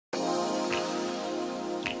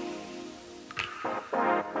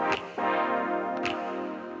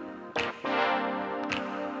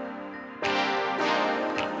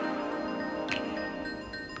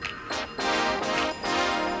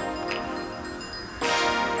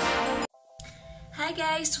Hi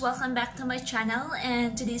guys, welcome back to my channel,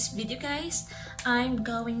 and today's video guys, I'm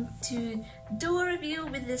going to do a review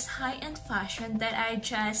with this high-end fashion that I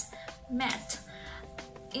just met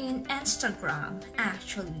in Instagram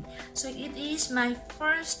actually. So it is my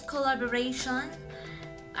first collaboration.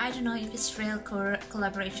 I don't know if it's real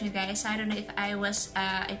collaboration guys. I don't know if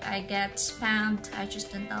I get spammed. I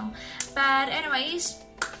just don't know. But anyways,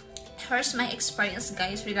 here's my experience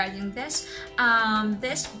guys regarding this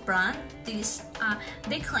this brand.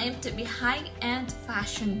 They claim to be high-end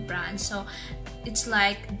fashion brand, so it's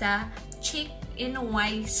like the CHIC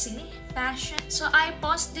NYC fashion. So I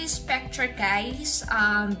post this picture guys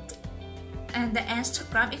and the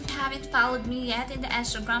Instagram. If you haven't followed me yet in the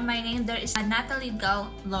Instagram, my name there is Natalie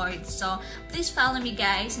Lord, so please follow me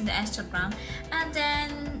guys in the Instagram. And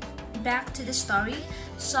then back to the story.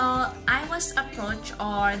 So I was approached,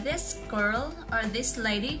 or this girl or this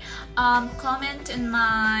lady comment in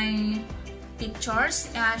my pictures.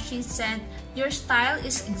 She said, "Your style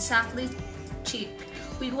is exactly chic.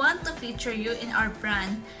 We want to feature you in our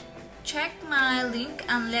brand. Check my link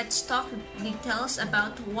and let's talk details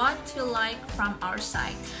about what you like from our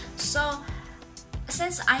site." So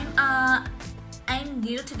since I'm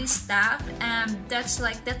new to this stuff, and that's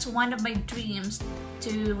one of my dreams,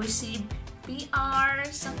 to receive PR,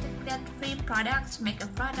 something like that, free products, makeup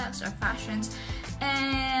products or fashions,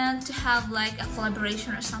 and to have like a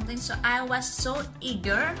collaboration or something. So I was so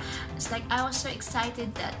eager. It's like I was so excited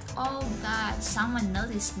that, oh god, someone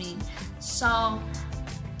noticed me. So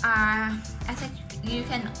I think you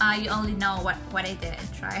only know what I did,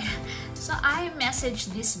 right? So I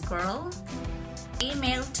messaged this girl,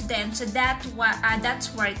 emailed to them. So that's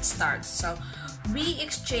where it starts. So we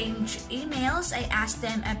exchanged emails. I asked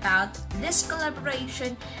them about this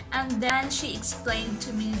collaboration, and then she explained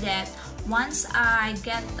to me that once I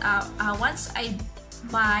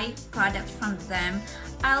buy product from them,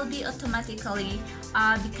 I'll be automatically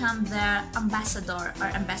become their ambassador or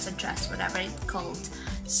ambassadress, whatever it's called.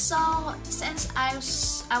 So since I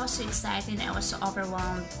was so excited, I was so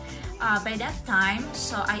overwhelmed by that time,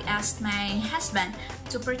 so I asked my husband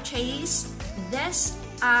to purchase this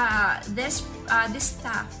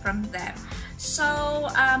stuff from them. So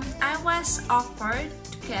I was offered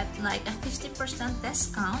to get like a 50%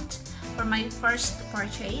 discount for my first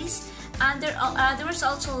purchase, and there was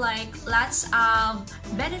also like lots of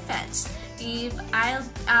benefits if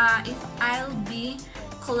I'll be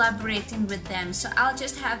collaborating with them. So I'll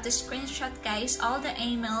just have the screenshot guys, all the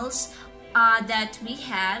emails that we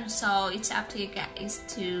have. So it's up to you guys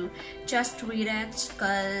to just read it,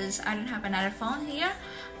 because I don't have another phone here.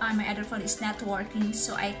 My other phone is not working,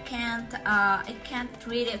 so I can't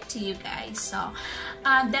read it to you guys. So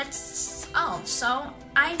that's all. So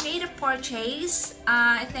I made a purchase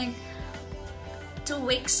I think 2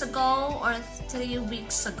 weeks ago or 3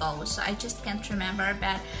 weeks ago, so I just can't remember,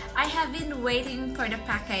 but I have been waiting for the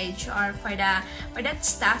package or for that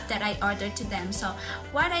stuff that I ordered to them. So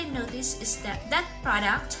what I noticed is that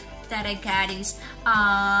product that I got is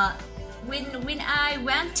when I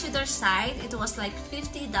went to their site, it was like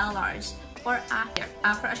 $50 for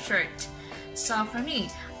a shirt. So for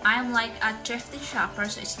me, I'm like a thrifty shopper,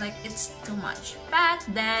 so it's too much. But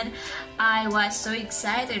then I was so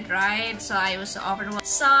excited, right? So I was so overwhelmed.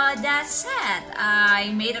 So that's it.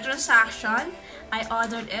 I made a transaction. I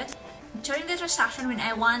ordered it. During the transaction, when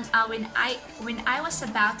I was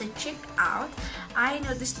about to check out, I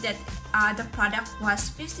noticed that the product was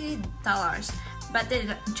 $50. But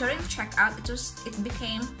then during checkout, it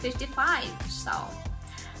became $55. So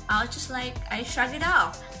I was just like, I shrugged it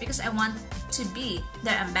off, because I want to be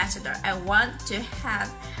their ambassador. I want to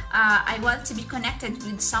have I want to be connected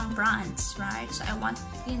with some brands, right? So I want,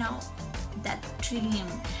 that dream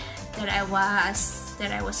that I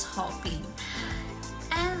was hoping.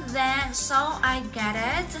 And then so I got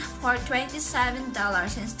it for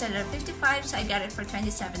 $27 instead of $55, so I got it for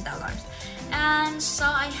 $27. And so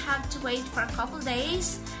I have to wait for a couple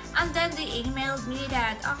days, and then they emailed me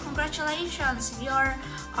that, oh, congratulations, you're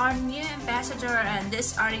our new ambassador, and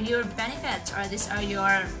these are your benefits, or these are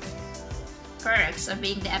your perks of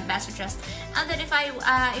being the ambassadress. And then if I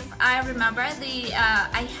remember,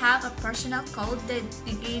 I have a personal code that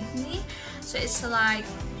they gave me, so it's like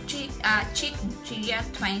CHIC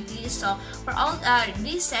 20. So for all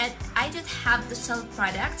they said, I don't have to sell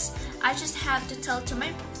products, I just have to tell to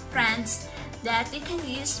my friends that they can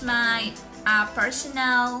use my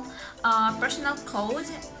personal code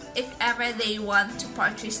if ever they want to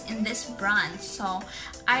purchase in this brand. So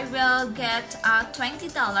I will get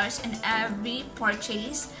 $20 in every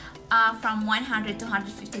purchase from $100 to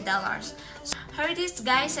 $150. So here it is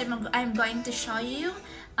guys. I'm going to show you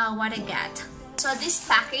what I got. So this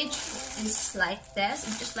package is like this.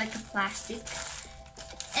 It's just like a plastic.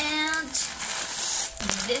 And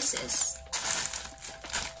this is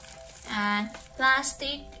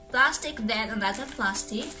plastic, then another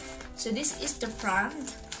plastic. So this is the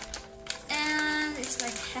front, and it's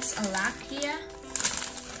like has a lock here.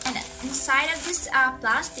 And inside of this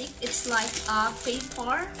plastic, it's like a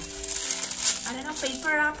paper. I don't know, paper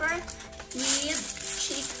wrapper with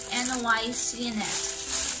CHIC NYC in it.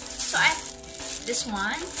 So I have this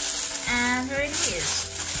one, and here it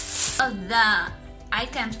is. Of the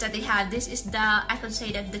items that they have, this is I could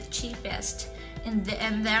say that the cheapest in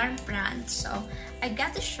their brand. So I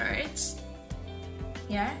got the shirts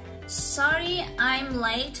here. Sorry I'm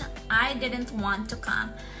late, I didn't want to come.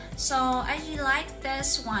 So I really like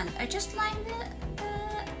this one. I just like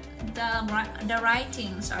the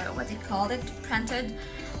writings, or what they call it,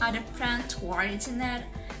 the print words in it.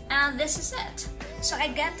 And this is it. So I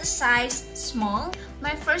got the size small.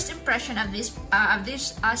 My first impression of this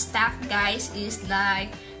stuff, guys, is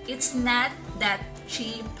like it's not that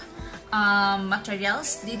cheap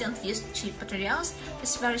materials. They don't use cheap materials.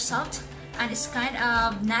 It's very soft and it's kind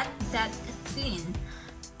of not that thin.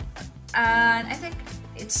 And I think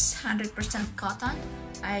it's 100% cotton.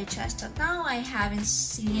 I just don't know. I haven't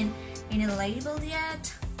seen any label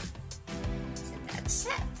yet. So that's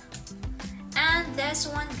it. And this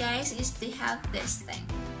one, guys, is they have this thing.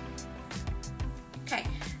 Okay,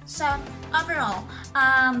 so overall,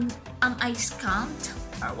 am I scammed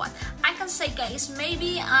or what? I can say, guys,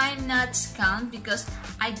 maybe I'm not scammed because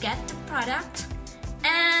I get the product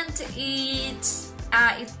and it's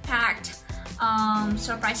packed.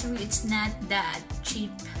 Surprisingly, it's not that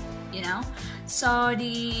cheap, you know. So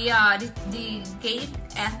the gate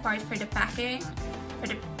effort for the packing,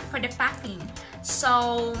 for the packing.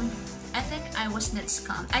 So I think I was not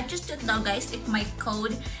scammed. I just don't know, guys, if my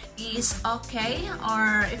code is okay,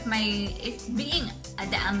 or if being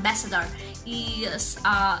the ambassador is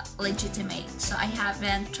legitimate. So I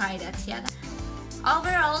haven't tried that yet.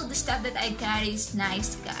 Overall, the stuff that I got is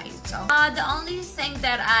nice, guys. So the only thing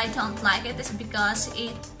that I don't like it is because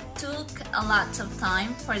it took a lot of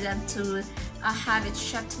time for them to have it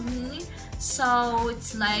shipped to me. So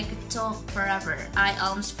it's like it took forever. I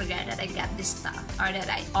almost forget that I got this stuff, or that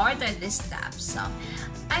I ordered this stuff. So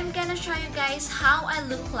I'm gonna show you guys how I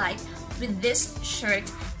look like with this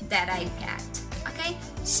shirt that I got. Okay,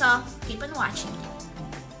 so keep on watching.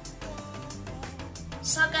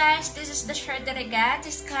 So guys, this is the shirt that I got.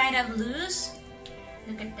 It's kind of loose.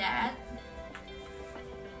 Look at that.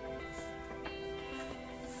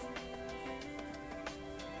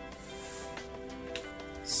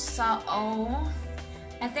 So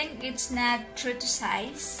I think it's not true to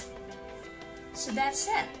size. So that's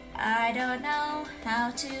it. I don't know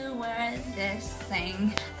how to wear this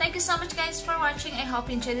thing. Thank you so much, guys, for watching. I hope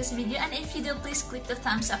you enjoyed this video, and if you do, please click the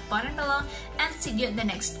thumbs up button below, and see you in the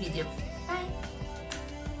next video. Bye.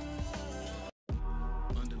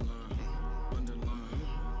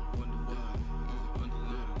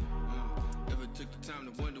 Ever took the time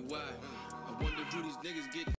to wonder why? I wonder who these niggas get